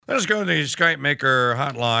Let's go to the Skype Maker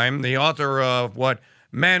hotline. The author of What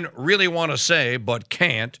Men Really Want to Say But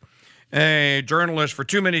Can't, a journalist for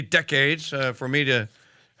too many decades for me to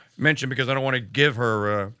mention because I don't want to give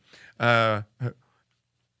her. We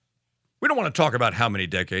don't want to talk about how many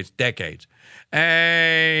decades.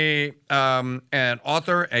 An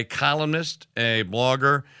author, a columnist, a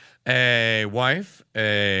blogger, a wife,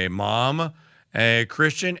 a mom, a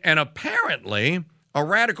Christian, and apparently a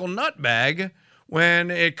radical nutbag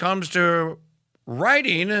when it comes to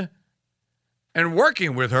writing and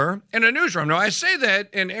working with her in a newsroom. Now, I say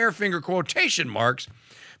that in air finger quotation marks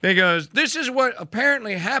because this is what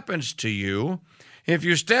apparently happens to you if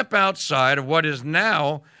you step outside of what is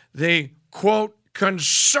now the, quote,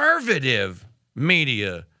 conservative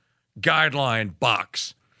media guideline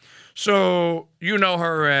box. So you know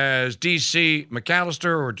her as DC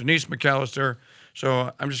McAllister or Denise McAllister.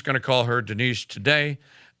 So I'm just going to call her Denise today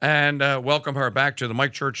and welcome her back to the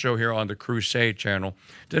Mike Church Show here on the Crusade channel.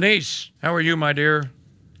 Denise, how are you, my dear?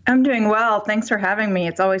 I'm doing well. Thanks for having me.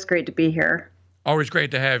 It's always great to be here. Always great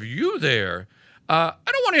to have you there. I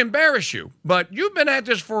don't want to embarrass you, but you've been at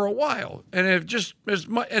this for a while. And if just as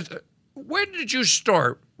much as, when did you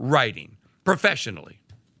start writing professionally?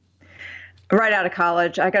 Right out of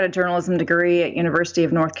college. I got a journalism degree at University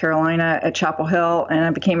of North Carolina at Chapel Hill, and I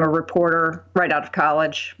became a reporter right out of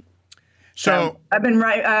college. So I've been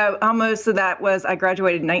almost, so that was, I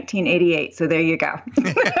graduated in 1988. So there you go.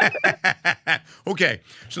 Okay.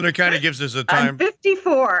 So that kind of gives us a time. I'm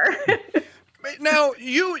 54. Now,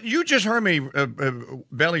 you just heard me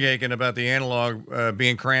belly aching about the analog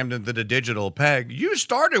being crammed into the digital peg. You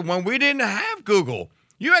started when we didn't have Google.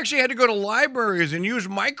 You actually had to go to libraries and use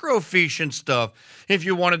microfiche and stuff if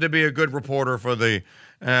you wanted to be a good reporter for the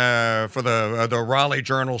Raleigh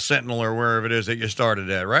Journal Sentinel or wherever it is that you started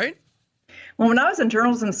at, right? Well, when I was in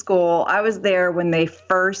journalism school, I was there when they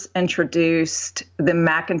first introduced the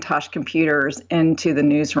Macintosh computers into the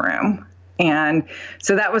newsroom. And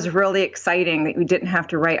so that was really exciting that we didn't have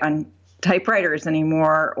to write on typewriters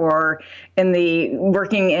anymore or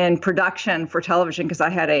working in production for television, because I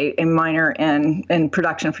had a minor in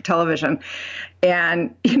production for television.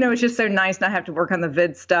 And, it's just so nice not have to work on the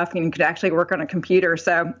vid stuff. You could actually work on a computer.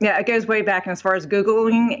 So, yeah, it goes way back. And as far as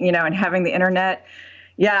Googling, and having the internet,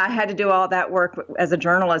 yeah, I had to do all that work as a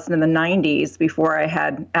journalist in the 90s before I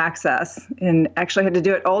had access, and actually had to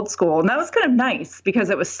do it old school. And that was kind of nice because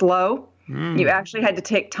it was slow. You actually had to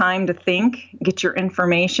take time to think, get your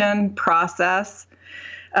information, process.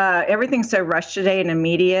 Everything's so rushed today and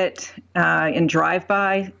immediate and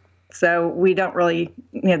drive-by. So we don't really,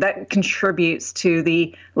 that contributes to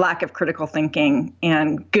the lack of critical thinking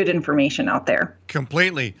and good information out there.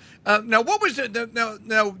 Completely. Now, what was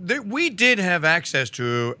it? We did have access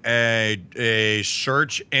to a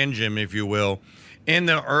search engine, if you will, in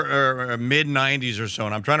the mid-'90s or so,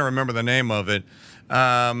 and I'm trying to remember the name of it.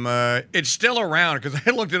 It's still around because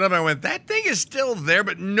I looked it up and I went, that thing is still there,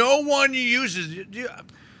 but no one uses it.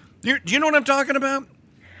 Do you know what I'm talking about?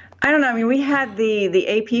 I don't know. I mean, we had the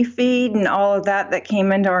AP feed and all of that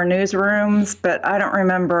came into our newsrooms, but I don't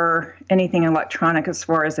remember anything electronic as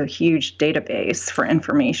far as a huge database for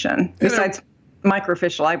information besides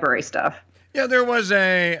microfiche library stuff. Yeah, there was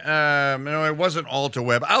it wasn't all to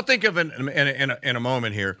web. I'll think of it in a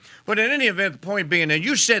moment here. But in any event, the point being, now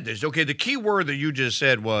you said this, okay, the key word that you just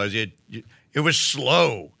said was it was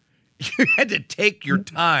slow. You had to take your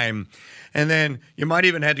time. And then you might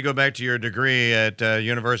even had to go back to your degree at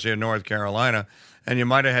University of North Carolina, and you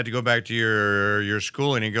might have had to go back to your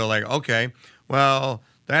school and you go like, okay, well,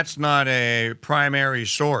 that's not a primary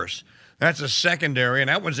source. That's a secondary, and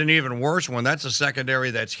that one's an even worse one. That's a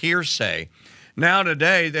secondary that's hearsay. Now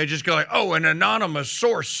today, they just go like, oh, an anonymous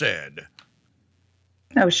source said.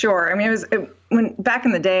 Oh, sure. I mean, when back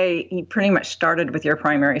in the day, you pretty much started with your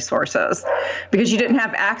primary sources because you didn't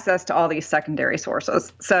have access to all these secondary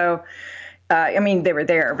sources. So, they were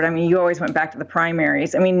there, but you always went back to the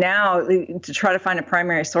primaries. Now to try to find a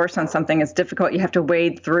primary source on something is difficult. You have to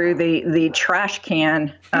wade through the trash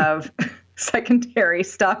can of secondary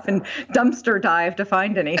stuff and dumpster dive to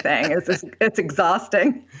find anything. It's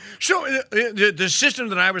exhausting. So the system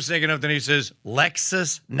that I was thinking of, Denise, is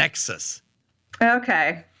LexisNexis.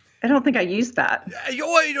 Okay. I don't think I used that.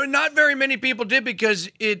 Not very many people did because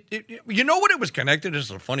it you know what it was connected to? This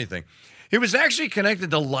is a funny thing. It was actually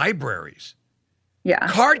connected to libraries. Yeah.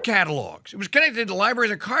 Card catalogs. It was connected to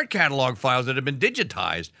libraries and card catalog files that had been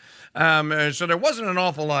digitized. So there wasn't an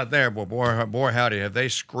awful lot there. But boy, howdy, have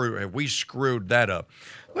we screwed that up.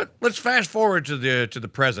 Let's fast forward to the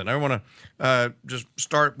present. I want to just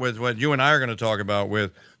start with what you and I are going to talk about.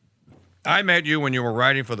 I met you when you were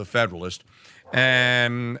writing for The Federalist.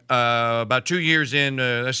 And about 2 years in,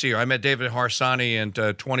 let's see, I met David Harsanyi in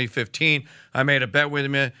 2015. I made a bet with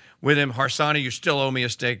him. Harsanyi, you still owe me a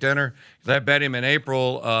steak dinner. I bet him in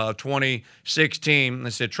April 2016. I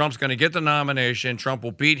said, Trump's going to get the nomination. Trump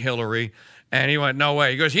will beat Hillary. And he went, no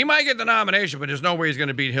way. He goes, he might get the nomination, but there's no way he's going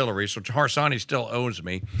to beat Hillary. So Harsanyi still owes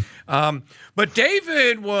me. But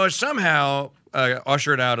David was somehow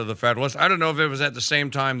ushered out of the Federalist. I don't know if it was at the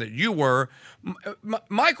same time that you were.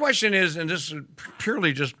 My question is, and this is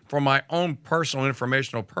purely just for my own personal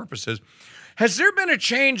informational purposes, has there been a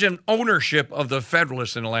change in ownership of the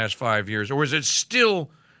Federalist in the last 5 years, or is it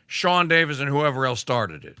still Sean Davis and whoever else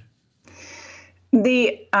started it?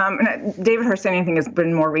 The David Harsanyi thing has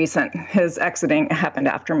been more recent. His exiting happened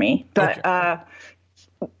after me, but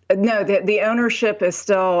no, the ownership is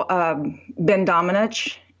still Ben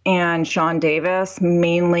Domenech and Sean Davis,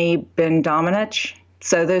 mainly Ben Domenech.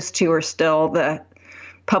 So those two are still the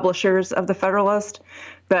publishers of the Federalist.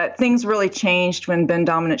 But things really changed when Ben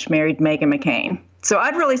Domenech married Meghan McCain. So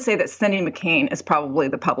I'd really say that Cindy McCain is probably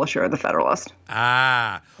the publisher of the Federalist.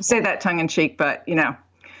 I say that tongue in cheek, but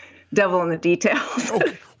devil in the details.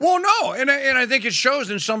 Okay. Well, no, and I think it shows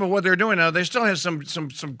in some of what they're doing now. They still have some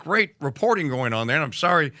great reporting going on there. And I'm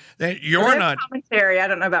sorry that you're not commentary. I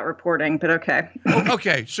don't know about reporting, but okay.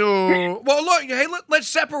 Okay, so look, hey, let's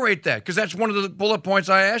separate that because that's one of the bullet points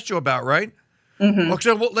I asked you about, right? Mm-hmm. Okay,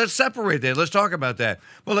 so let's separate that. Let's talk about that.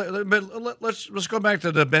 Well, but let's go back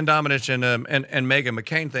to the Ben Domenech and Meghan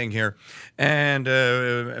McCain thing here, and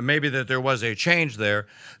maybe that there was a change there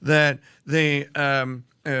that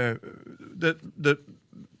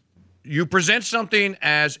you present something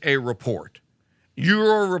as a report.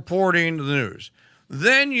 You're reporting the news.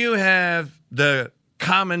 Then you have the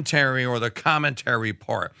commentary or the commentary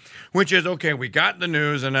part, which is, okay, we got the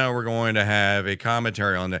news and now we're going to have a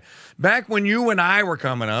commentary on that. Back when you and I were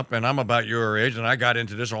coming up, and I'm about your age, and I got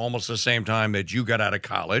into this almost the same time that you got out of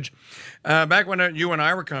college. Back when you and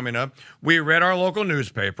I were coming up, we read our local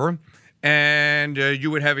newspaper, and you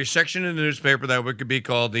would have a section in the newspaper that would be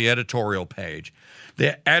called the editorial page.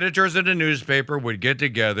 The editors of the newspaper would get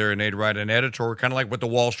together and they'd write an editorial, kind of like what the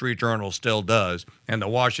Wall Street Journal still does and the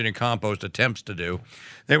Washington Compost attempts to do.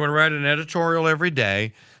 They would write an editorial every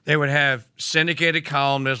day. They would have syndicated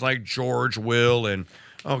columnists like George Will and,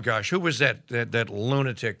 oh gosh, who was that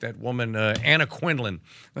lunatic, that woman, Anna Quindlen,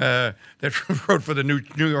 that wrote for the New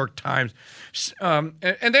York Times. And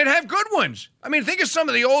they'd have good ones. I mean, think of some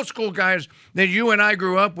of the old school guys that you and I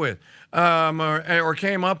grew up with. Or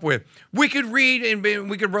came up with. We could read and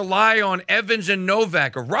we could rely on Evans and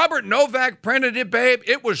Novak. If Robert Novak printed it, babe,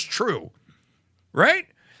 it was true, right?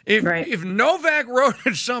 If Novak wrote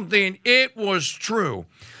something, it was true.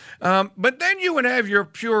 But then you would have your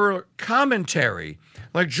pure commentary.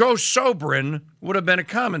 Like Joe Sobrin would have been a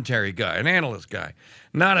commentary guy, an analyst guy,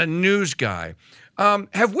 not a news guy.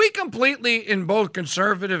 Have we completely, in both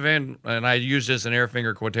conservative and I use this in air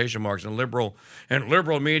finger quotation marks, and liberal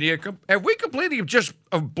media, have we completely just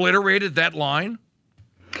obliterated that line?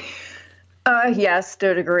 Yes,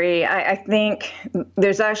 to a degree. I think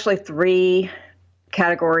there's actually three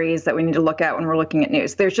categories that we need to look at when we're looking at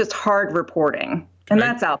news. There's just hard reporting. And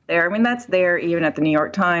that's out there. I mean, that's there even at the New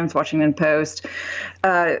York Times, Washington Post,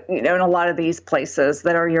 and a lot of these places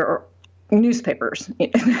that are your newspapers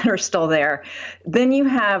that are still there. Then you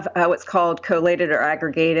have what's called collated or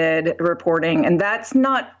aggregated reporting, and that's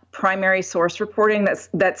not primary source reporting.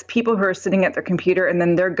 That's people who are sitting at their computer and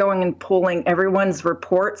then they're going and pulling everyone's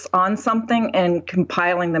reports on something and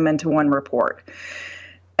compiling them into one report.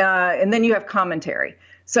 And then you have commentary.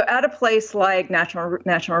 So at a place like National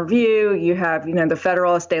Review, you have, the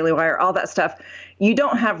Federalist, Daily Wire, all that stuff. You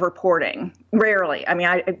don't have reporting, rarely. I mean,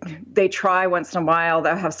 they try once in a while.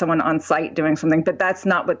 They'll have someone on site doing something, but that's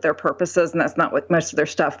not what their purpose is, and that's not what most of their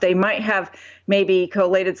stuff. They might have maybe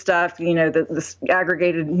collated stuff, this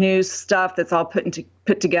aggregated news stuff that's all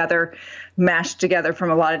put together, mashed together from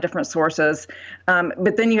a lot of different sources.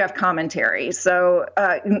 But then you have commentary. So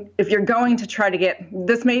if you're going to try to get,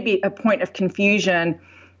 this may be a point of confusion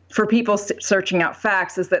for people searching out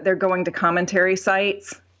facts, is that they're going to commentary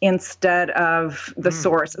sites instead of the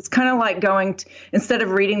source. It's kind of like instead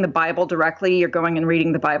of reading the Bible directly, you're going and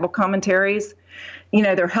reading the Bible commentaries.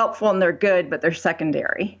 They're helpful and they're good, but they're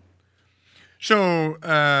secondary. So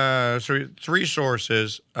three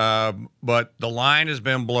sources, but the line has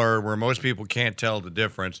been blurred where most people can't tell the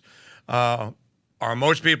difference. Are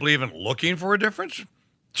most people even looking for a difference?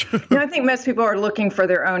 I think most people are looking for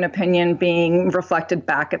their own opinion being reflected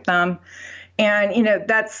back at them. And,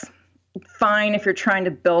 that's fine if you're trying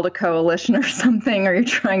to build a coalition or something, or you're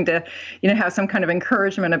trying to, have some kind of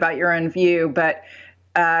encouragement about your own view. But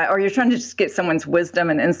or you're trying to just get someone's wisdom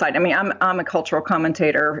and insight. I mean, I'm a cultural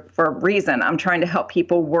commentator for a reason. I'm trying to help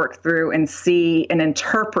people work through and see and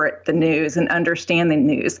interpret the news and understand the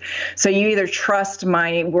news. So you either trust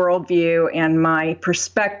my worldview and my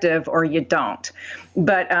perspective or you don't.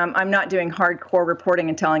 But I'm not doing hardcore reporting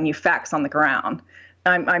and telling you facts on the ground.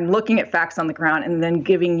 I'm looking at facts on the ground and then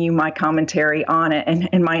giving you my commentary on it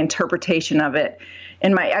and my interpretation of it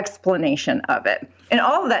and my explanation of it. And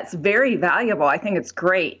all of that's very valuable. I think it's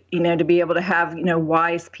great, to be able to have,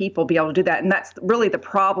 wise people be able to do that. And that's really the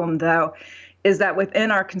problem, though, is that within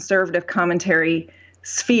our conservative commentary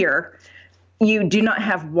sphere, you do not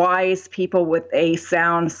have wise people with a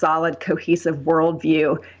sound, solid, cohesive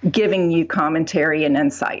worldview giving you commentary and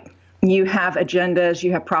insight. You have agendas,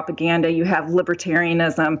 you have propaganda, you have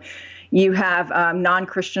libertarianism, you have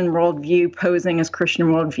non-Christian worldview posing as Christian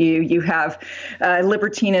worldview. You have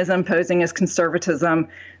libertinism posing as conservatism.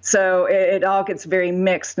 So it all gets very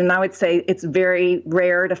mixed. And I would say it's very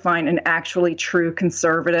rare to find an actually true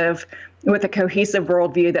conservative with a cohesive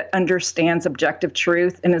worldview that understands objective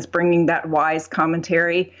truth and is bringing that wise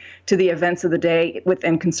commentary to the events of the day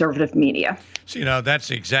within conservative media. So, that's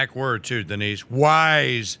the exact word, too, Denise.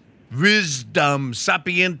 Wise, wisdom,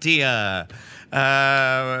 sapientia.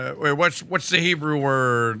 What's the Hebrew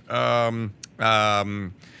word?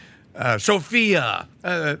 Sophia,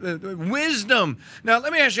 wisdom. Now,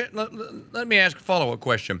 let me ask a follow-up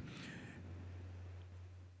question.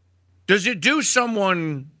 Does it do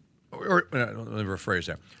someone, or let me rephrase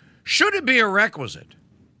that. Should it be a requisite?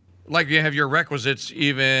 Like you have your requisites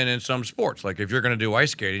even in some sports. Like if you're going to do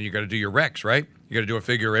ice skating, you got to do your recs, right? You got to do a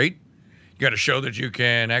figure eight. You got to show that you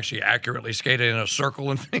can actually accurately skate in a circle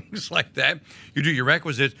and things like that. You do your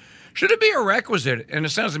requisites. Should it be a requisite? And it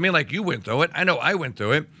sounds to me like you went through it. I know I went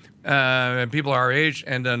through it. And people our age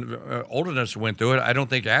and then older than us went through it. I don't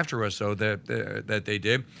think after us, though, that they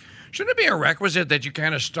did. Shouldn't it be a requisite that you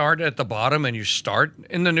kind of start at the bottom and you start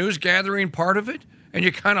in the news gathering part of it? And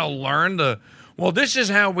you kind of learn this is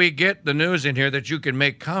how we get the news in here that you can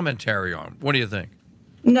make commentary on. What do you think?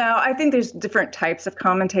 No, I think there's different types of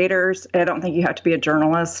commentators. I don't think you have to be a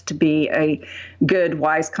journalist to be a good,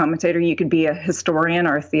 wise commentator. You could be a historian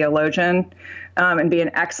or a theologian and be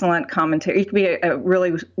an excellent commentator. You could be a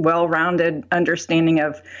really well-rounded understanding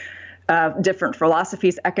of different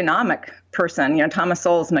philosophies, economic person. Thomas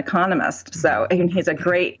Sowell's an economist, so he's a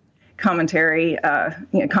great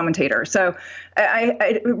commentator. So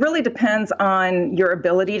it really depends on your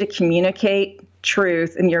ability to communicate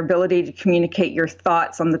truth and your ability to communicate your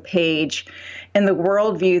thoughts on the page and the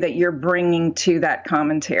worldview that you're bringing to that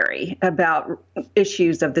commentary about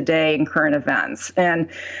issues of the day and current events. And,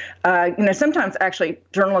 sometimes actually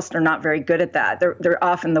journalists are not very good at that. They're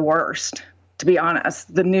often the worst, to be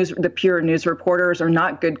honest. The pure news reporters are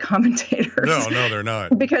not good commentators. No, they're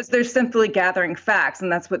not. Because they're simply gathering facts,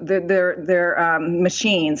 and that's what they're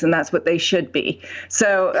machines, and that's what they should be.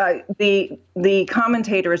 So the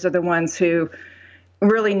commentators are the ones who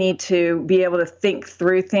really need to be able to think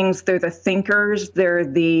through things. They're the thinkers. They're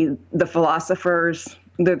the philosophers.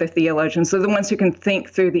 They're the theologians. They're the ones who can think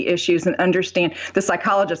through the issues and understand, the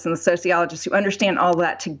psychologists and the sociologists who understand all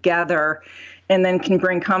that together and then can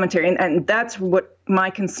bring commentary. And that's what my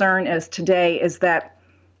concern is today, is that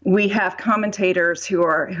we have commentators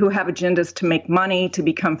who have agendas to make money, to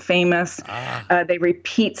become famous. They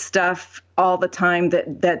repeat stuff all the time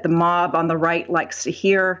that the mob on the right likes to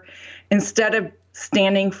hear, instead of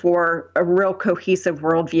standing for a real cohesive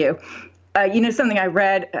worldview. Something I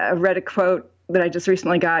read a quote that I just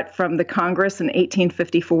recently got from the Congress in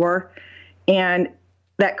 1854, and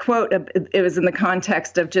that quote, it was in the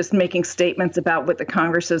context of just making statements about what the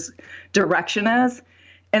Congress's direction is.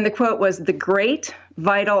 And the quote was, "The great,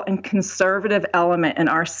 vital, and conservative element in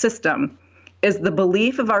our system is the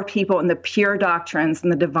belief of our people in the pure doctrines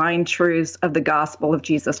and the divine truths of the gospel of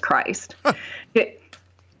Jesus Christ."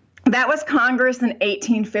 That was Congress in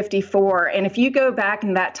 1854. And if you go back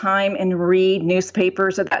in that time and read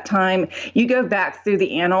newspapers at that time, you go back through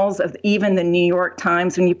the annals of even the New York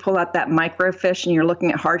Times, when you pull out that microfiche and you're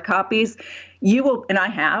looking at hard copies, you will, and I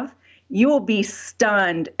have, you will be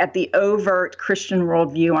stunned at the overt Christian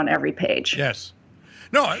worldview on every page. Yes.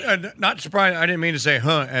 No, not surprised. I didn't mean to say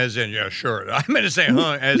as in, yeah, sure. I meant to say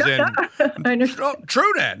as in, oh,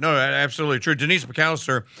 true that. No, absolutely true. Denise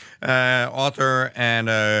McAllister, author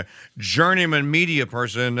and journeyman media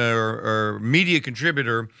person or media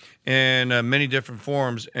contributor in many different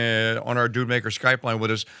forms on our Dude Maker Skype line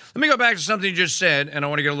with us. Let me go back to something you just said, and I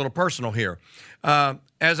want to get a little personal here.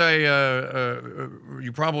 as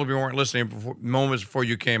you probably weren't listening moments before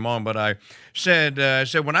you came on, but I said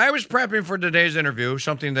when I was prepping for today's interview,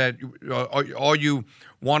 something that all you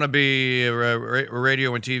want to be a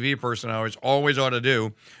radio and TV personalities always ought to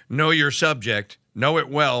do: know your subject, know it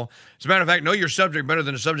well. As a matter of fact, know your subject better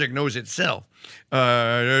than the subject knows itself.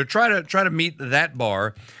 Try to meet that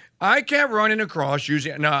bar. I kept running across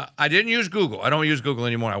I didn't use Google. I don't use Google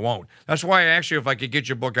anymore. I won't. That's why I asked you if I could get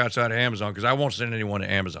your book outside of Amazon, because I won't send anyone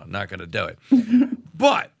to Amazon. Not going to do it.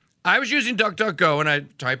 But I was using DuckDuckGo, and I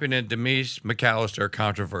typing in Denise McAllister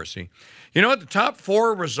controversy. You know what the top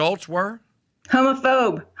 4 results were?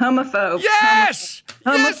 Homophobe. Yes! Homophobe.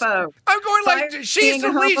 Yes! I'm going like, she's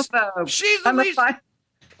the least. She's the least.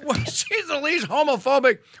 Well, she's the least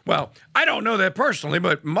homophobic. Well, I don't know that personally,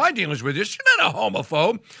 but my dealings with you, she's not a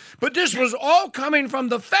homophobe. But this was all coming from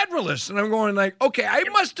the Federalists. And I'm going like, okay, I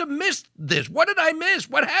must have missed this. What did I miss?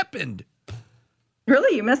 What happened?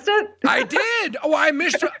 Really? You missed it? I did. Oh, I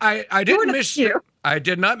missed it. I didn't miss you. I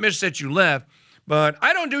did not miss that you left. But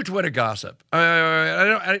I don't do Twitter gossip.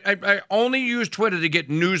 I only use Twitter to get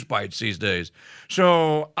news bites these days.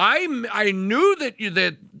 So I knew that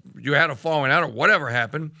you had a falling out or whatever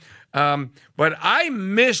happened. But I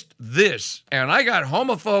missed this, and I got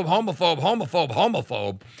homophobe.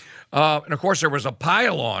 And of course, there was a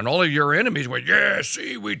pile on. All of your enemies went, yeah,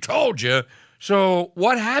 see, we told you. So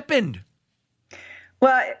what happened?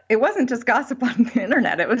 Well, it wasn't just gossip on the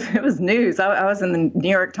internet. It was news. I was in the New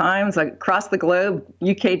York Times, across the globe,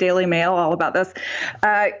 UK Daily Mail, all about this.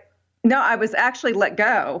 No, I was actually let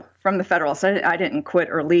go from the Federalists. I didn't quit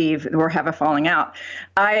or leave or have a falling out.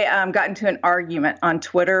 I got into an argument on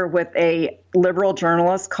Twitter with a liberal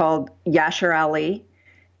journalist called Yasser Ali.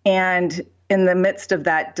 And in the midst of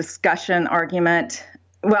that discussion argument,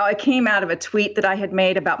 well, it came out of a tweet that I had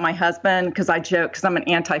made about my husband, because I joke, because I'm an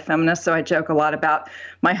anti-feminist, so I joke a lot about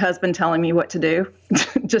my husband telling me what to do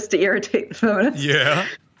just to irritate the feminists. Yeah.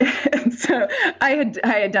 And so I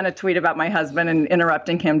had done a tweet about my husband and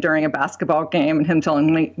interrupting him during a basketball game and him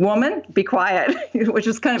telling me, woman, be quiet, which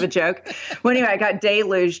was kind of a joke. Well, anyway, I got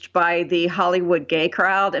deluged by the Hollywood gay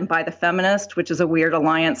crowd and by the feminist, which is a weird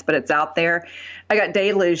alliance, but it's out there. I got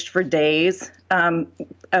deluged for days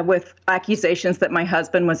with accusations that my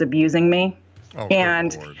husband was abusing me. Oh,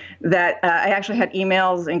 and that I actually had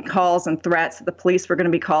emails and calls and threats that the police were going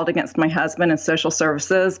to be called against my husband and social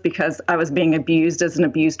services because I was being abused as an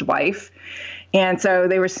abused wife. And so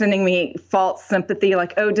they were sending me false sympathy,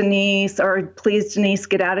 like, oh, Denise, or please, Denise,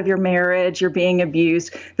 get out of your marriage. You're being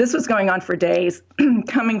abused. This was going on for days,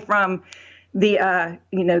 coming from the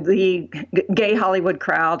gay Hollywood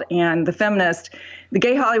crowd and the feminist. The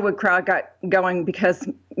gay Hollywood crowd got going because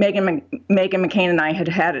Meghan McCain and I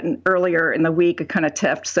had earlier in the week a kind of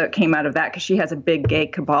tiff, so it came out of that because she has a big gay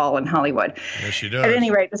cabal in Hollywood. Yes, she does. At any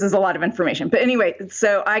rate, this is a lot of information. But anyway,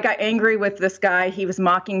 so I got angry with this guy. He was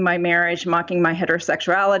mocking my marriage, mocking my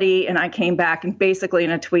heterosexuality, and I came back and basically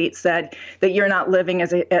in a tweet said that you're not living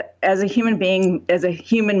as a human being, as a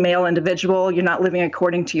human male individual. You're not living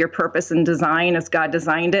according to your purpose and design as God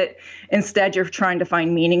designed it. Instead, you're trying to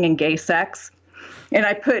find meaning in gay sex. And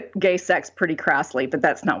I put gay sex pretty crassly, but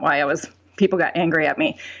that's not why people got angry at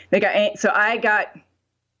me. So I got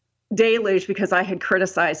deluged because I had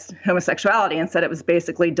criticized homosexuality and said it was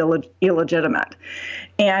basically illegitimate.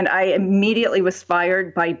 And I immediately was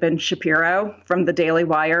fired by Ben Shapiro from the Daily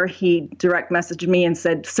Wire. He direct messaged me and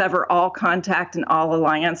said, sever all contact and all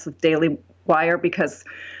alliance with Daily Wire because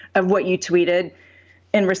of what you tweeted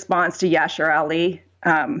in response to Yasser Ali.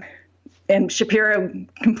 And Shapiro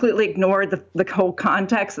completely ignored the whole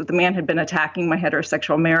context that the man had been attacking my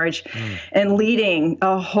heterosexual marriage and leading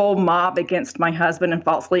a whole mob against my husband and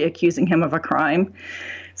falsely accusing him of a crime.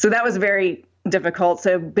 So that was very difficult.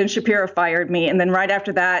 So Ben Shapiro fired me. And then right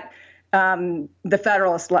after that, the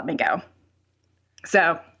Federalists let me go.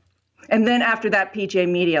 And then after that, PJ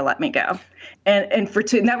Media let me go. And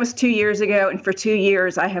that was 2 years ago. And for 2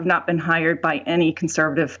 years, I have not been hired by any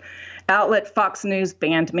conservative outlet. Fox News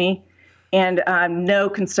banned me. And no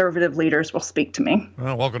conservative leaders will speak to me.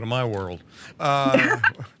 Well, welcome to my world. And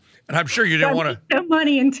I'm sure you didn't want to. No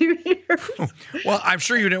money in 2 years. Well, I'm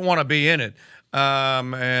sure you didn't want to be in it.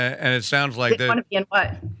 And it sounds like didn't want to be in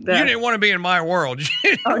what? You didn't want to be in my world.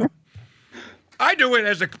 Oh, no. I do it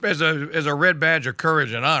as a red badge of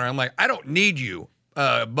courage and honor. I'm like, I don't need you.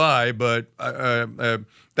 But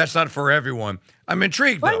that's not for everyone. I'm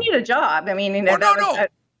intrigued. Well, though. I need a job. I mean, no.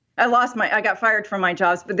 I got fired from my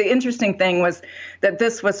jobs. But the interesting thing was that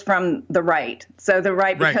this was from the right. So the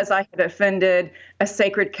right, because I had offended a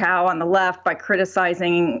sacred cow on the left by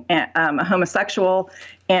criticizing a homosexual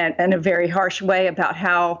and in a very harsh way about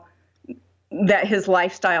how that his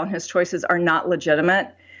lifestyle and his choices are not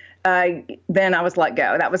legitimate, then I was let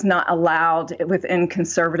go. That was not allowed within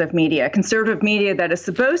conservative media. Conservative media that is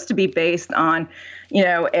supposed to be based on,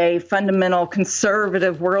 a fundamental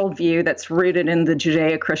conservative worldview that's rooted in the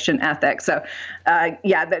Judeo-Christian ethic. So,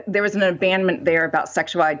 there was an abandonment there about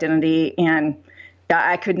sexual identity, and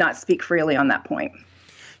I could not speak freely on that point.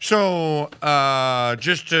 So,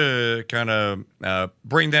 just to kind of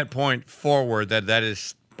bring that point forward, that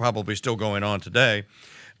is probably still going on today.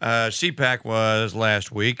 CPAC was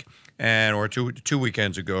last week, or two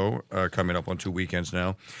weekends ago, coming up on 2 weekends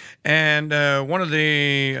now. And one of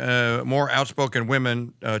the more outspoken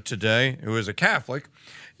women today, who is a Catholic,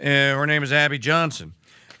 her name is Abby Johnson.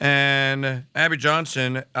 And Abby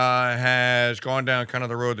Johnson has gone down kind of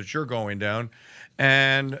the road that you're going down.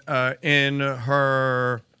 And in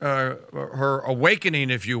her awakening,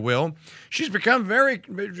 if you will, she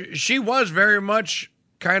was very much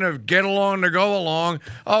kind of get along to go along.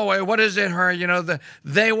 Oh, wait, what is it?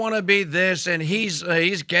 They want to be this, and he's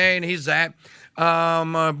gay, and he's that.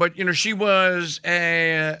 But she was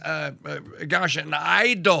an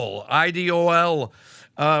idol, IDOL,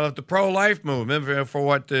 of the pro-life movement for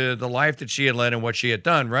what the life that she had led and what she had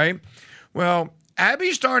done. Right. Well,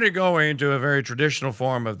 Abby started going to a very traditional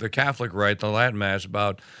form of the Catholic rite, the Latin Mass,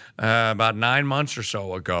 about 9 months or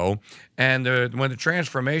so ago. And when the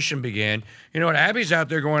transformation began, Abby's out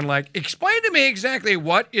there going like, explain to me exactly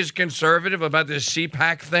what is conservative about this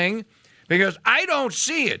CPAC thing, because I don't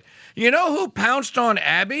see it. You know who pounced on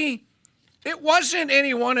Abby? It wasn't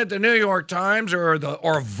anyone at the New York Times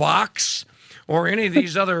or Vox or any of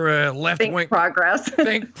these other left-wing. Think Progress.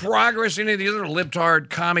 Think Progress, any of these other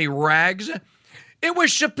libtard commie rags. It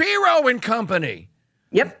was Shapiro and company.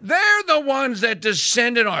 Yep. They're the ones that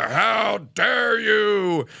descended on, how dare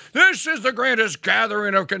you? This is the greatest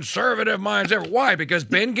gathering of conservative minds ever. Why? Because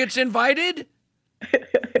Ben gets invited?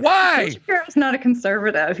 Why? Shapiro's not a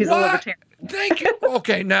conservative. He's a libertarian. Thank you.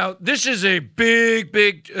 Okay, now, this is a big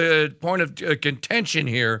point of contention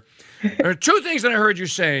here. There are two things that I heard you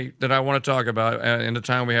say that I want to talk about in the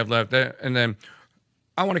time we have left, and then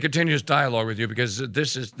I want to continue this dialogue with you because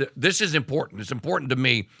this is important. It's important to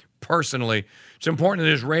me personally. It's important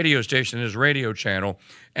to this radio station, this radio channel,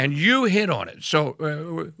 and you hit on it.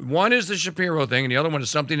 So one is the Shapiro thing, and the other one is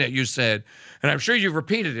something that you said, and I'm sure you've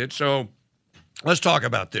repeated it, so let's talk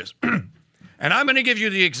about this. And I'm going to give you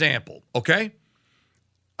the example, okay?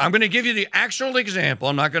 I'm going to give you the actual example.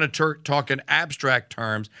 I'm not going to talk in abstract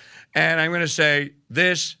terms, and I'm going to say,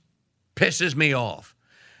 this pisses me off.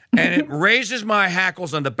 And it raises my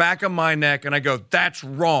hackles on the back of my neck, and I go, "That's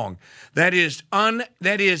wrong. That is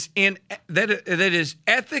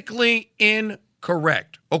ethically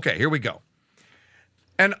incorrect." Okay, here we go.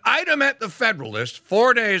 An item at the Federalist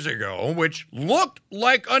 4 days ago, which looked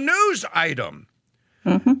like a news item,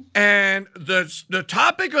 and the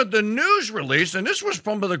topic of the news release, and this was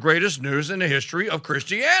some of the greatest news in the history of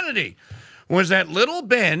Christianity, was that little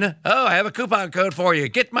Ben, I have a coupon code for you.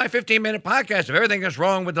 Get my 15-minute podcast of everything that's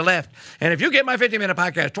wrong with the left. And if you get my 15-minute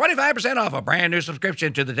podcast, 25% off a brand new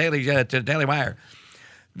subscription to the Daily Wire.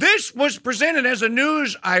 This was presented as a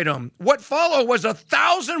news item. What followed was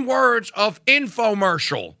 1,000 words of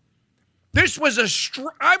infomercial. This was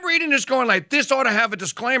I'm reading this going like, this ought to have a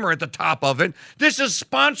disclaimer at the top of it. This is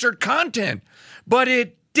sponsored content. But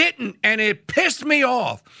it didn't, and it pissed me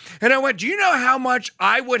off. And I went, do you know how much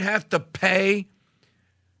I would have to pay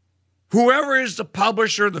whoever is the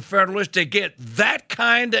publisher of the Federalist to get that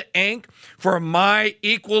kind of ink for my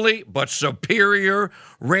equally but superior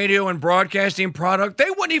radio and broadcasting product? They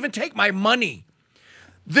wouldn't even take my money.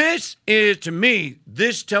 This is, to me,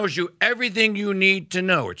 this tells you everything you need to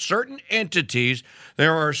know. At certain entities,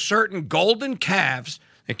 there are certain golden calves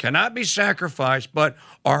that cannot be sacrificed, but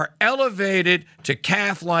are elevated to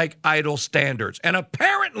calf-like idol standards. And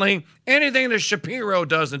apparently, anything that Shapiro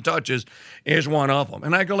does and touches is one of them.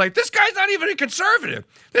 And I go like, this guy's not even a conservative.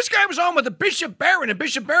 This guy was on with the Bishop Barron, and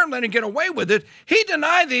Bishop Barron let him get away with it. He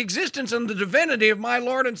denied the existence and the divinity of my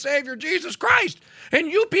Lord and Savior, Jesus Christ. And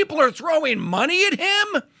you people are throwing money at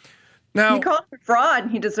him? Now, you called him a fraud,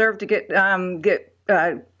 and he deserved to get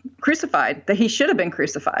crucified, that he should have been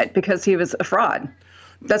crucified because he was a fraud.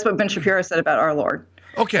 That's what Ben Shapiro said about our Lord.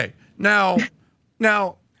 Okay, now,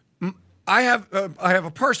 I have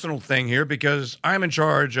a personal thing here because I'm in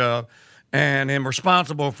charge of and am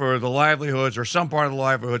responsible for the livelihoods or some part of the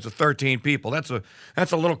livelihoods of 13 people. That's a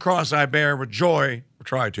little cross I bear with joy, or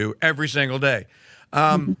try to, every single day.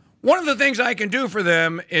 One of the things I can do for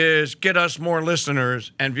them is get us more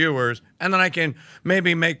listeners and viewers, and then I can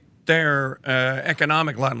maybe make their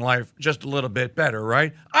economic lot in life just a little bit better,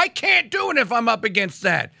 right? I can't do it if I'm up against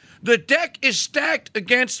that. The deck is stacked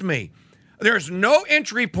against me. There's no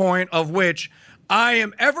entry point of which I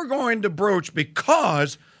am ever going to broach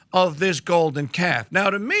because of this golden calf. Now,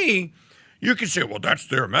 to me, you can say, well, that's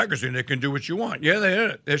their magazine. They can do what you want.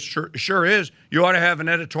 Yeah, it sure is. You ought to have an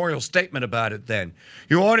editorial statement about it then.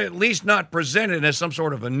 You ought to at least not present it as some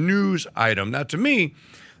sort of a news item. Now, to me,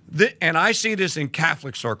 and I see this in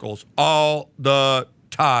Catholic circles all the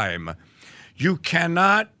time, you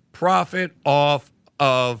cannot profit off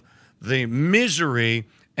of the misery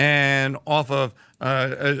and off of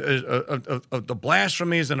the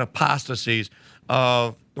blasphemies and apostasies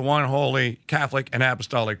of the one holy Catholic and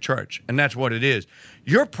Apostolic Church. And that's what it is.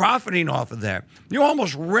 You're profiting off of that. You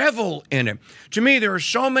almost revel in it. To me, there are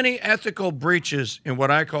so many ethical breaches in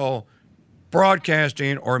what I call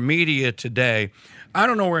broadcasting or media today. I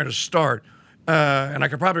don't know where to start. And I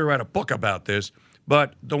could probably write a book about this.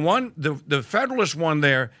 But the Federalist one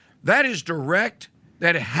there, that is direct.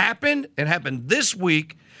 That it happened this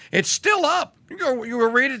week. It's still up. You will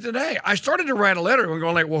read it today. I started to write a letter and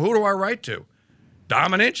going like, well, who do I write to?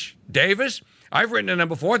 Dominich? Davis? I've written to them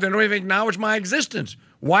before. They don't even acknowledge my existence.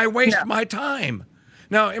 Why waste my time?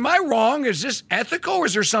 Now, am I wrong? Is this ethical or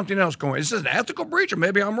is there something else going on? Is this an ethical breach or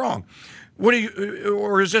maybe I'm wrong?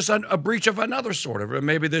 Or is this a breach of another sort of? Or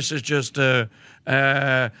maybe this is just a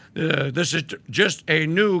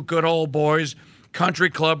new good old boys country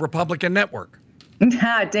club Republican network.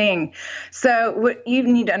 Ding. So what you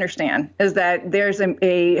need to understand is that there's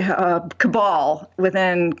a cabal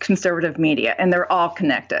within conservative media, and they're all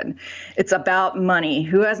connected. It's about money,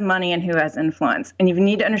 who has money and who has influence. And you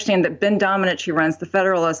need to understand that Ben Domenech, who runs The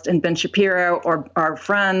Federalist, and Ben Shapiro are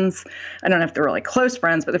friends. I don't know if they're really close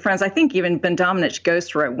friends, but they're friends. I think even Ben Domenech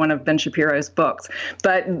ghostwrote one of Ben Shapiro's books.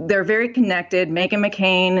 But they're very connected. Meghan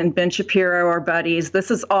McCain and Ben Shapiro are buddies.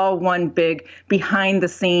 This is all one big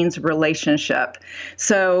behind-the-scenes relationship.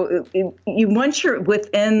 So once you're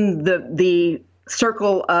within the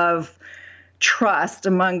circle of trust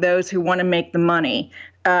among those who want to make the money,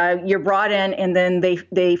 you're brought in and then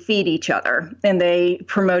they feed each other and they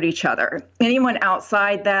promote each other. Anyone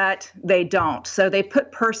outside that, they don't. So they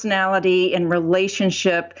put personality and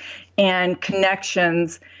relationship and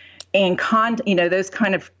connections and those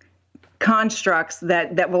kind of constructs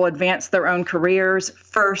that will advance their own careers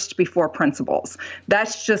first before principles.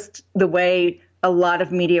 That's just the way a lot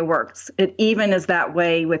of media works. It even is that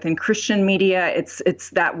way within Christian media. It's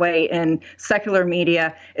that way in secular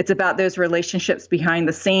media. It's about those relationships behind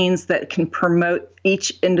the scenes that can promote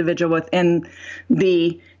each individual within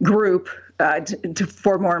the group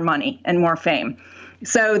for more money and more fame.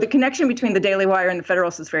 So the connection between the Daily Wire and the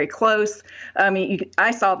Federalist is very close. I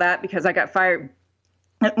saw that because I got fired.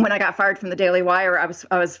 When I got fired from the Daily Wire, I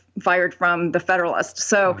was fired from the Federalist.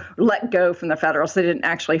 So let go from the Federalist. They didn't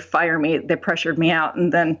actually fire me. They pressured me out.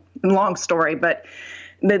 And then, long story, but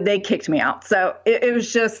they kicked me out. So it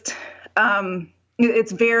was just,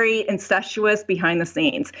 it's very incestuous behind the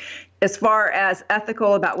scenes. As far as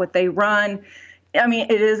ethical about what they run, I mean,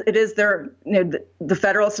 it is their, the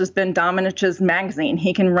Federalist has been Domenich's magazine.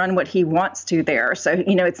 He can run what he wants to there. So,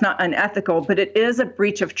 it's not unethical, but it is a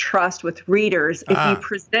breach of trust with readers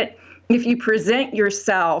if you present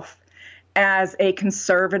yourself as a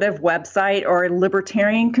conservative website or a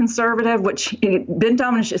libertarian conservative, which Ben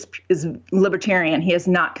Domenech is libertarian. He is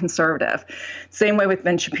not conservative. Same way with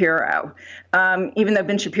Ben Shapiro, even though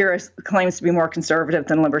Ben Shapiro claims to be more conservative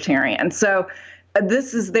than libertarian. So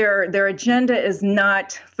this is their agenda is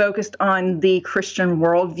not focused on the Christian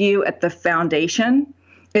worldview at the foundation.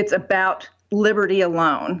 It's about liberty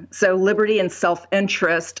alone. So liberty and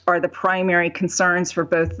self-interest are the primary concerns for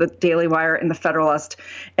both the Daily Wire and the Federalist,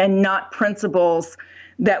 and not principles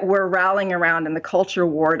that we're rallying around in the culture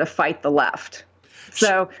war to fight the left.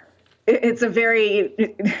 So it's a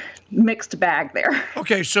very mixed bag there.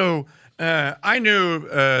 Okay, so I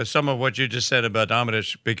knew some of what you just said about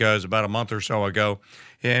Domenech because about a month or so ago,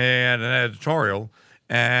 he had an editorial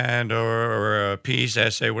or a piece,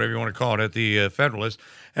 essay, whatever you want to call it, at the Federalist.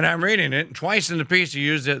 And I'm reading it, and twice in the piece he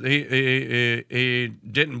used it. He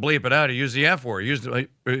didn't bleep it out. He used the F word.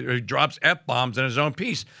 He drops F-bombs in his own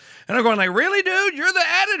piece. And I'm going like, really, dude? You're the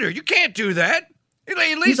editor. You can't do that. At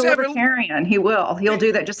least he's a libertarian. He'll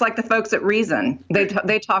do that, just like the folks at Reason.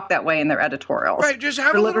 They talk that way in their editorials. Right, just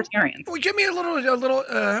have libertarians. Well, give me a little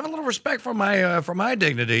have a little respect for my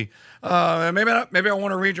dignity. Maybe I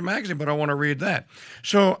want to read your magazine, but I want to read that.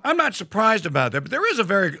 So I'm not surprised about that. But there is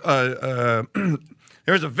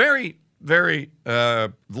a very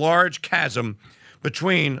large chasm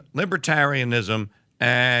between libertarianism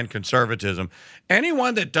and conservatism.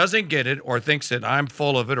 Anyone that doesn't get it or thinks that I'm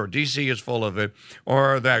full of it or DC is full of it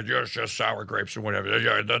or that it's just sour grapes or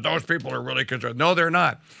whatever, those people are really conservative. No, they're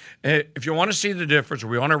not. If you want to see the difference, or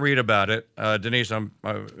we want to read about it, Denise, I'm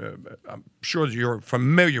sure that you're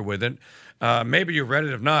familiar with it. Maybe you've read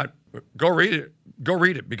it. If not, go read it. Go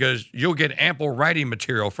read it because you'll get ample writing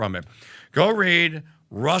material from it. Go read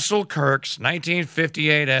Russell Kirk's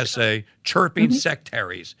 1958 essay, Chirping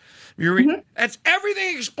Sectaries. You read, that's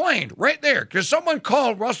everything explained right there because someone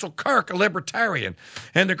called Russell Kirk a libertarian.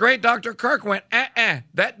 And the great Dr. Kirk went,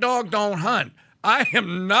 that dog don't hunt. I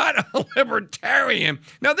am not a libertarian.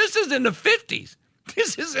 Now, this is in the 50s.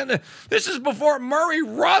 This is before Murray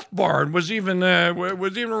Rothbard was even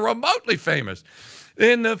remotely famous.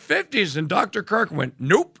 In the 50s, and Dr. Kirk went,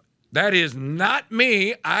 nope, that is not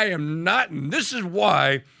me. I am not, and this is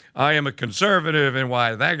why I am a conservative and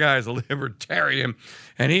why that guy's a libertarian.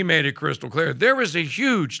 And he made it crystal clear. There is a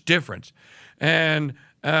huge difference. And,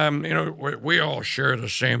 we all share the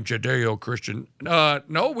same Judeo-Christian.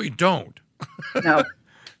 No, we don't. No.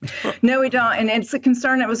 No, we don't. And it's a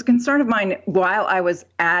concern. It was a concern of mine while I was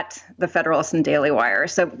at the Federalist and Daily Wire.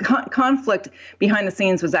 So conflict behind the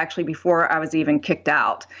scenes was actually before I was even kicked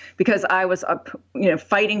out because I was,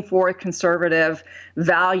 fighting for conservative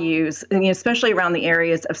values, and, especially around the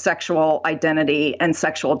areas of sexual identity and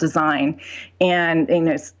sexual design. And,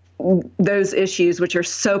 those issues which are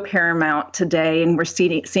so paramount today, and we're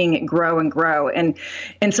seeing it grow and grow. And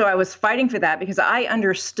so I was fighting for that because I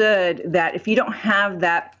understood that if you don't have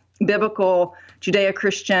that biblical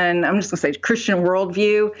Judeo-Christian, I'm just going to say Christian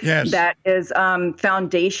worldview, yes, that is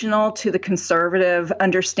foundational to the conservative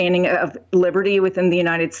understanding of liberty within the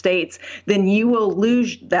United States, then you will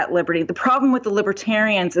lose that liberty. The problem with the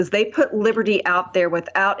libertarians is they put liberty out there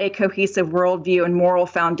without a cohesive worldview and moral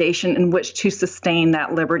foundation in which to sustain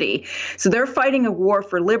that liberty. So they're fighting a war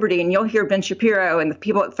for liberty, and you'll hear Ben Shapiro and the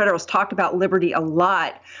people at Federalist talk about liberty a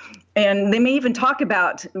lot. And they may even talk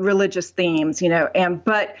about religious themes,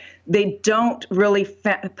 but they don't really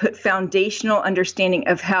put foundational understanding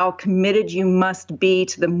of how committed you must be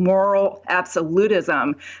to the moral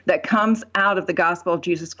absolutism that comes out of the gospel of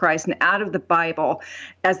Jesus Christ and out of the Bible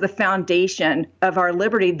as the foundation of our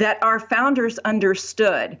liberty that our founders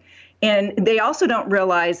understood. And they also don't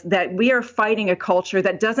realize that we are fighting a culture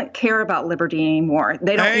that doesn't care about liberty anymore.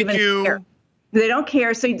 They don't care. They don't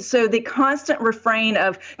care. So the constant refrain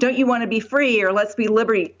of, don't you want to be free or let's be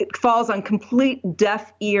liberty, it falls on complete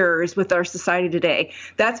deaf ears with our society today.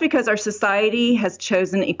 That's because our society has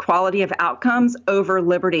chosen equality of outcomes over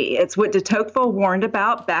liberty. It's what de Tocqueville warned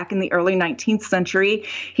about back in the early 19th century.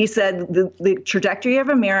 He said the trajectory of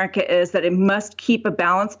America is that it must keep a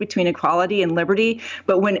balance between equality and liberty.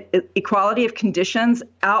 But when equality of conditions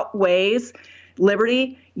outweighs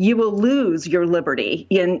liberty, you will lose your liberty.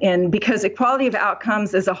 And because equality of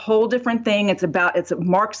outcomes is a whole different thing. It's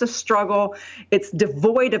marks of struggle. It's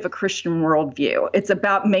devoid of a Christian worldview. It's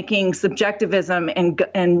about making subjectivism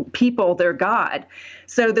and people their God.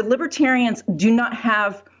 So the libertarians do not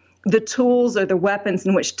have the tools or the weapons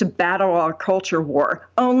in which to battle our culture war.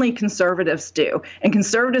 Only conservatives do. And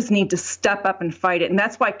conservatives need to step up and fight it. And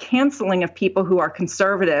that's why canceling of people who are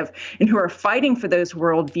conservative and who are fighting for those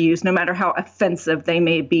worldviews, no matter how offensive they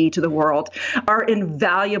may be to the world, are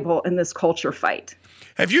invaluable in this culture fight.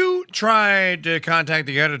 Have you tried to contact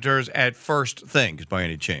the editors at First Things by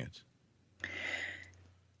any chance?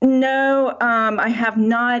 No, I have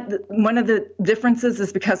not. One of the differences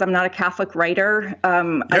is because I'm not a Catholic writer. I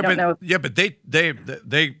don't know. Yeah, but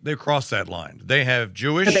they cross that line. They have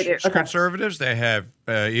Jewish conservatives, they have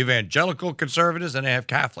evangelical conservatives, and they have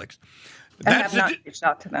Catholics. I have not reached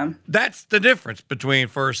out to them. That's the difference between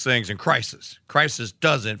First Things and Crisis. Crisis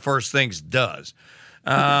doesn't. First Things does.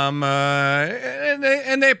 And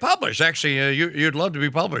they publish. Actually, you'd love to be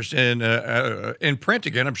published in print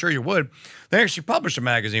again. I'm sure you would. They actually publish a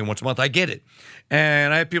magazine once a month. I get it.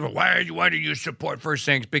 And I have people, why do you support First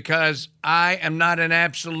Things? Because I am not an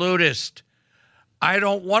absolutist. I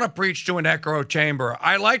don't want to preach to an echo chamber.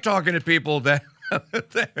 I like talking to people that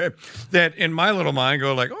that in my little mind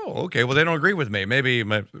go like, oh, okay, well, they don't agree with me. Maybe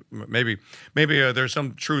there's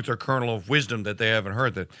some truth or kernel of wisdom that they haven't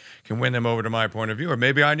heard that can win them over to my point of view. Or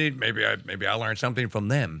maybe I learned something from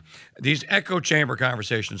them. These echo chamber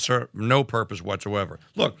conversations serve no purpose whatsoever.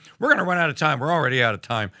 Look, we're going to run out of time. We're already out of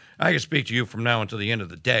time. I can speak to you from now until the end of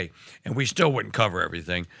the day, and we still wouldn't cover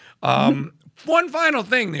everything. One final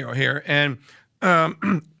thing here, and I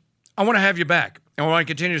want to have you back. And I want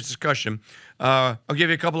to continue this discussion. I'll give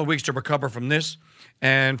you a couple of weeks to recover from this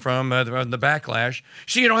and from the backlash.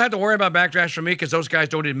 See, you don't have to worry about backlash from me because those guys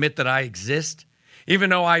don't admit that I exist. even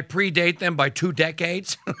though I predate them by 2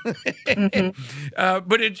 decades.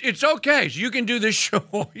 But it's okay. So you can do this show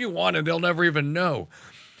all you want, and they'll never even know.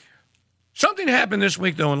 Something happened this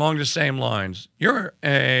week, though, along the same lines. You're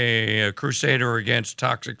a crusader against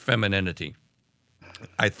toxic femininity,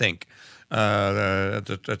 I think.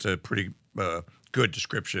 That's a pretty good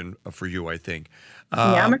description for you, I think.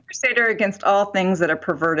 Yeah, I'm a crusader against all things that are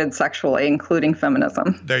perverted sexually, including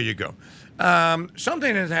feminism. There you go.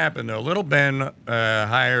 Something has happened, though. Little Ben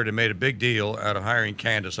hired and made a big deal out of hiring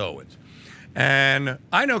Candace Owens. And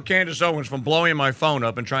I know Candace Owens from blowing my phone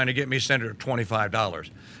up and trying to get me sent her $25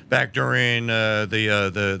 back during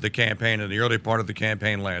the campaign, in the early part of the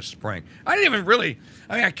campaign last spring. I didn't even really,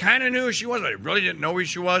 I kind of knew who she was. I really didn't know who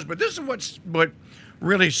she was. But this is what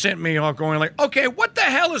really sent me off going like, okay, what the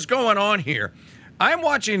hell is going on here? I'm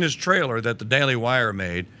watching this trailer that the Daily Wire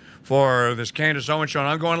made for this Candace Owens show, and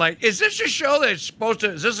I'm going like, is this a show that's supposed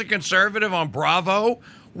to, is this a conservative on Bravo?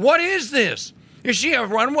 What is this? Is she a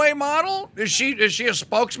runway model? Is she a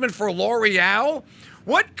spokesman for L'Oreal?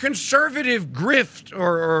 What conservative grift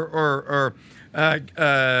or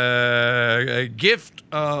gift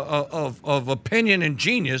of opinion and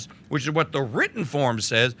genius, which is what the written form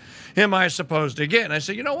says, am I supposed to get? And I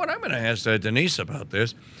said, you know what? I'm going to ask Denise about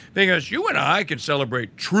this, because you and I can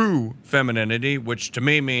celebrate true femininity, which to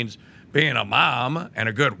me means being a mom and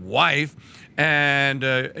a good wife. And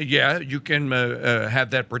yeah, you can have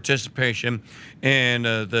that participation in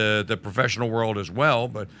the professional world as well.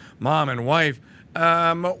 But mom and wife,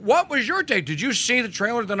 what was your take? Did you see the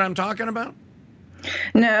trailer that I'm talking about?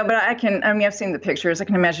 No, but I've seen the pictures. I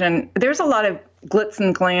can imagine there's a lot of glitz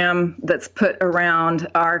and glam that's put around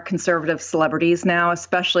our conservative celebrities now,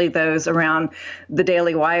 especially those around the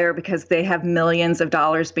Daily Wire, because they have millions of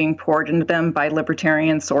dollars being poured into them by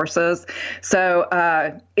libertarian sources. So,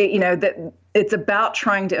 that it's about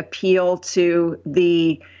trying to appeal to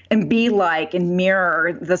and be like and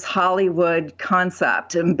mirror this Hollywood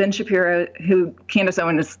concept. And Ben Shapiro, who Candace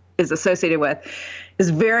Owens is associated with, is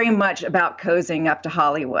very much about cozying up to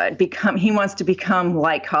Hollywood. He wants to become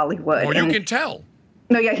like Hollywood. Well, you can tell.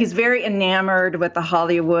 No, yeah, he's very enamored with the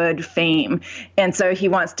Hollywood fame, and so he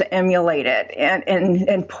wants to emulate it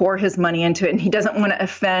and pour his money into it. And he doesn't want to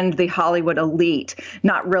offend the Hollywood elite.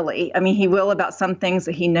 Not really. I mean, he will about some things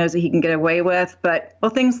that he knows that he can get away with, but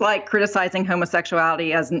things like criticizing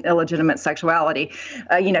homosexuality as an illegitimate sexuality,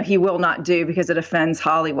 he will not do because it offends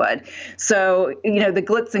Hollywood. So, the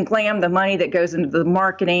glitz and glam, the money that goes into the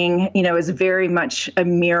marketing, is very much a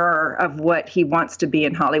mirror of what he wants to be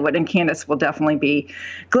in Hollywood. And Candace will definitely be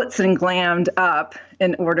glitz and glammed up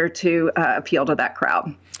in order to appeal to that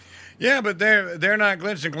crowd. Yeah, but they're not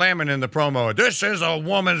glitz and glamming in the promo. This is a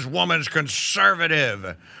woman's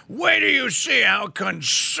conservative. Wait till you see how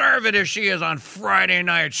conservative she is on Friday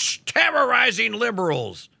nights, terrorizing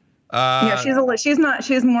liberals.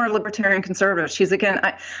 She's more libertarian conservative. She's, again,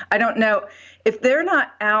 I don't know. If they're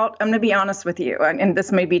not out, I'm going to be honest with you, and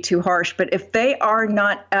this may be too harsh, but if they are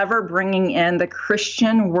not ever bringing in the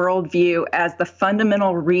Christian worldview as the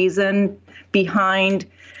fundamental reason behind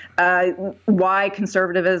why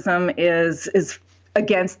conservatism is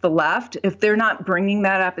against the left, if they're not bringing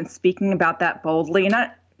that up and speaking about that boldly,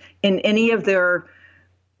 not in any of their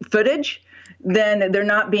footage, then they're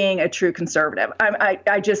not being a true conservative.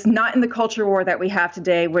 I just, not in the culture war that we have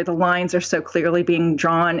today, where the lines are so clearly being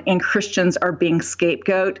drawn and Christians are being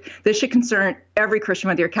scapegoat. This should concern every Christian,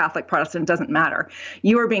 whether you're Catholic, Protestant, doesn't matter.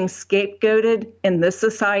 You are being scapegoated in this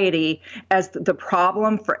society as the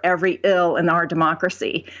problem for every ill in our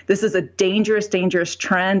democracy. This is a dangerous, dangerous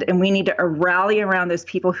trend, and we need to rally around those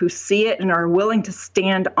people who see it and are willing to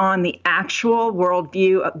stand on the actual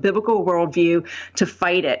worldview, a biblical worldview, to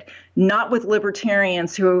fight it. Not with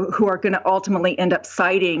libertarians who are going to ultimately end up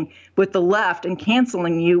siding with the left and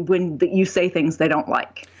canceling you when you say things they don't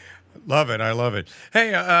like. Love it. I love it.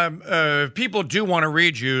 Hey, if people do want to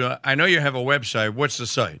read you, I know you have a website. What's the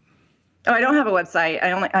site? Oh, I don't have a website.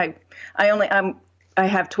 I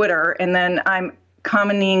have Twitter, and then I'm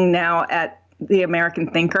commenting now at The American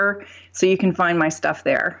Thinker, so you can find my stuff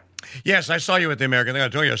there. Yes, I saw you at the American Thing. I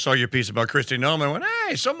told you I saw your piece about Kristi Noem and went,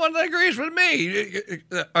 hey, someone that agrees with me.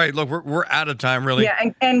 All right, look, we're out of time, really.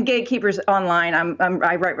 Yeah, and Gatekeepers Online.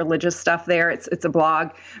 I write religious stuff there. It's a blog,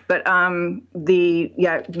 but the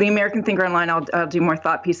American Thinker Online. I'll do more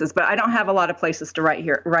thought pieces, but I don't have a lot of places to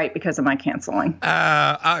write because of my canceling.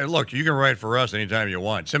 Look, you can write for us anytime you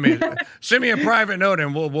want. Send me a private note,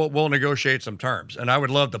 and we'll negotiate some terms. And I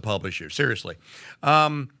would love to publish you, seriously.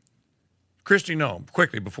 Kristi Noem,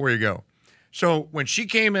 quickly before you go, So when she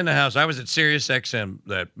came in the house, I was at Sirius XM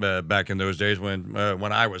that back in those days when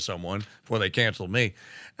I was someone before they canceled me,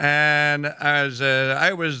 and I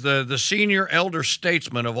was the senior elder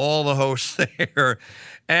statesman of all the hosts there,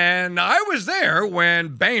 and I was there when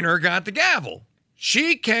Boehner got the gavel.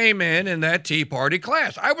 She came in that Tea Party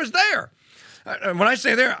class. I was there. When I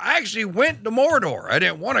say there, I actually went to Mordor. I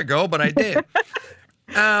didn't want to go, but I did.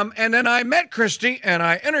 And then I met Christy, and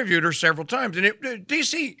I interviewed her several times. And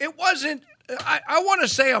DC, it wasn't, I want to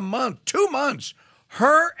say a month, 2 months.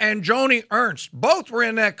 Her and Joni Ernst both were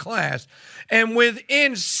in that class. And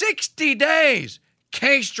within 60 days,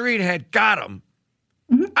 K Street had got them.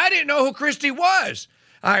 Mm-hmm. I didn't know who Christy was.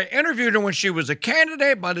 I interviewed her when she was a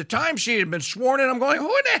candidate. By the time she had been sworn in, I'm going, who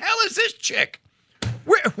in the hell is this chick?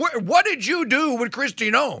 What did you do with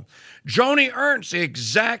Christy Nome? Joni Ernst, the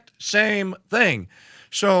exact same thing.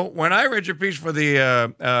 So when I read your piece for the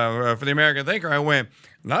American Thinker, I went,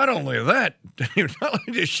 not only that, not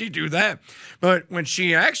only did she do that, but when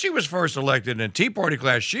she actually was first elected in a Tea Party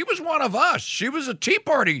class, she was one of us. She was a Tea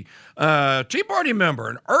Party member,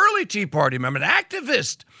 an early Tea Party member, an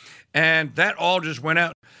activist. And that all just went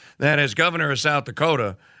out. That as governor of South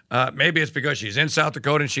Dakota, maybe it's because she's in South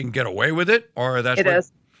Dakota and she can get away with it, or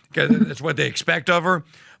that's what they expect of her.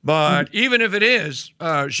 But even if it is,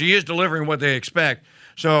 she is delivering what they expect.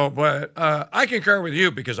 So, but I concur with you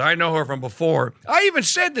because I know her from before. I even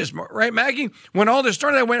said this, right, Maggie? When all this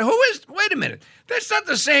started, I went, wait a minute. That's not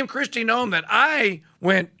the same Christy Nome that I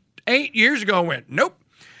went 8 years ago and went, nope.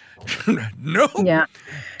 Nope. Yeah.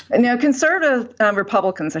 Now, conservative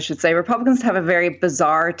Republicans, I should say, Republicans have a very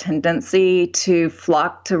bizarre tendency to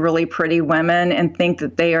flock to really pretty women and think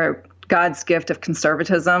that they are God's gift of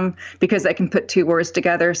conservatism because they can put two words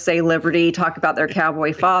together, say liberty, talk about their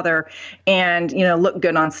cowboy father, and, look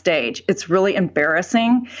good on stage. It's really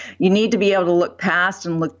embarrassing. You need to be able to look past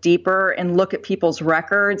and look deeper and look at people's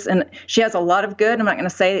records. And she has a lot of good. I'm not going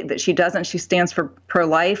to say that she doesn't. She stands for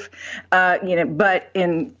pro-life, but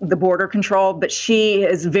in the border control. But she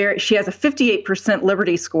has a 58%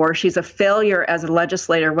 liberty score. She's a failure as a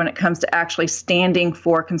legislator when it comes to actually standing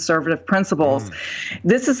for conservative principles.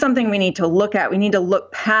 This is something we need to look at. We need to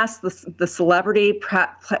look past the celebrity,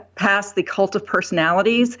 past the cult of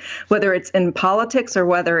personalities, whether it's in politics or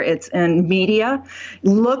whether it's in media.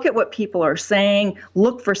 Look at what people are saying.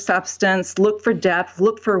 Look for substance. Look for depth.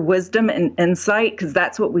 Look for wisdom and insight, because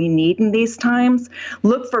that's what we need in these times.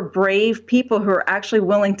 Look for brave people who are actually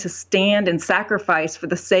willing to stand and sacrifice for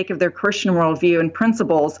the sake of their Christian worldview and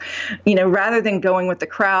principles, rather than going with the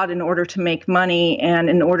crowd in order to make money and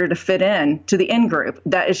in order to fit in to the in group.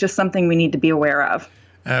 That is just something we need to be aware of.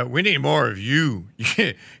 We need more of you.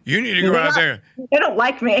 You need to go out there. They don't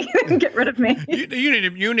like me. Get rid of me.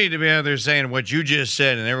 You need to be out there saying what you just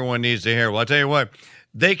said, and everyone needs to hear. Well, I'll tell you what,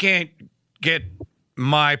 they can't get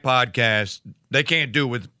my podcast. They can't do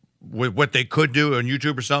with what they could do on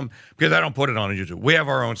YouTube or something, because I don't put it on YouTube. We have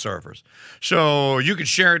our own servers. So you can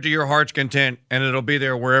share it to your heart's content, and it'll be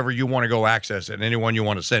there wherever you want to go access it, and anyone you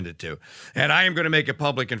want to send it to. And I am going to make it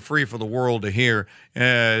public and free for the world to hear.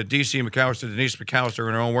 DC McAllister, Denise McAllister,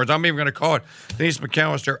 in her own words. I'm even going to call it Denise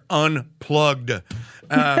McAllister Unplugged.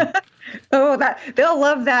 Oh, they'll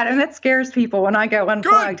love that, and that scares people when I go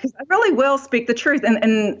unplugged, because I really will speak the truth,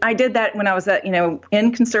 and I did that when I was at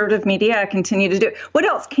in conservative media. I continue to do it. What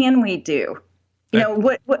else can we do?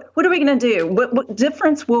 What are we going to do? What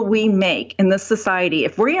difference will we make in this society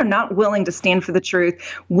if we are not willing to stand for the truth,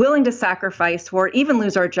 willing to sacrifice for it, even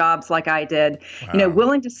lose our jobs like I did? Wow.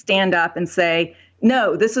 Willing to stand up and say,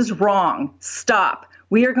 no, this is wrong. Stop.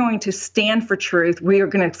 We are going to stand for truth. We are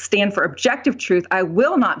going to stand for objective truth. I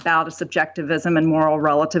will not bow to subjectivism and moral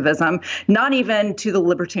relativism, not even to the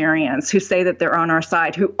libertarians who say that they're on our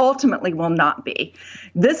side, who ultimately will not be.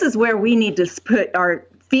 This is where we need to put our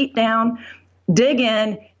feet down, dig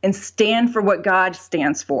in, and stand for what God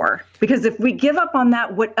stands for. Because if we give up on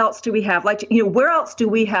that, what else do we have? Where else do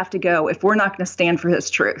we have to go if we're not going to stand for his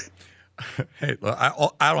truth? Hey, I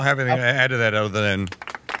don't have anything to add to that other than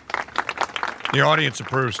the audience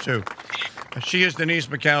approves, too. She is Denise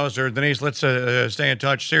McAllister. Denise, let's stay in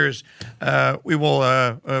touch. Serious, we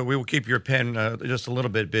will keep your pen just a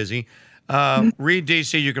little bit busy. Read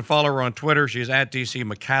DC. You can follow her on Twitter. She's at DC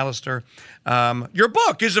McAllister. Your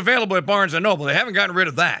book is available at Barnes & Noble. They haven't gotten rid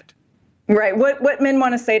of that. Right. What men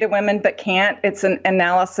want to say to women but can't. It's an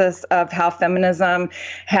analysis of how feminism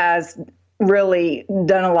has really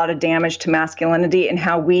done a lot of damage to masculinity, and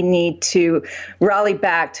how we need to rally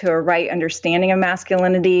back to a right understanding of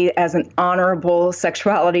masculinity as an honorable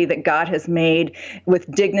sexuality that God has made with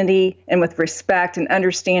dignity and with respect, and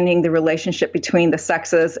understanding the relationship between the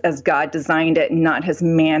sexes as God designed it and not as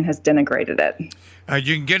man has denigrated it.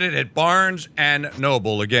 You can get it at Barnes and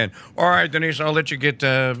Noble again. All right, Denise, I'll let you get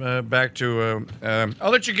back to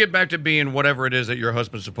being whatever it is that your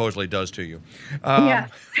husband supposedly does to you. Yeah.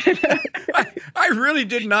 I really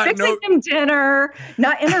did not Fixing know. him dinner,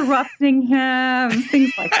 not interrupting him,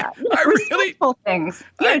 things like that. Respectful things.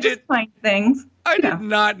 Just fine things. I did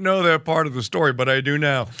not know that part of the story, but I do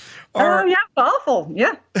now. Yeah, it's awful.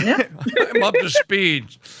 Yeah. I'm up to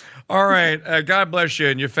speed. All right. God bless you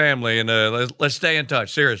and your family, and let's stay in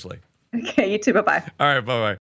touch. Seriously. Okay, you too. Bye-bye. All right. Bye-bye.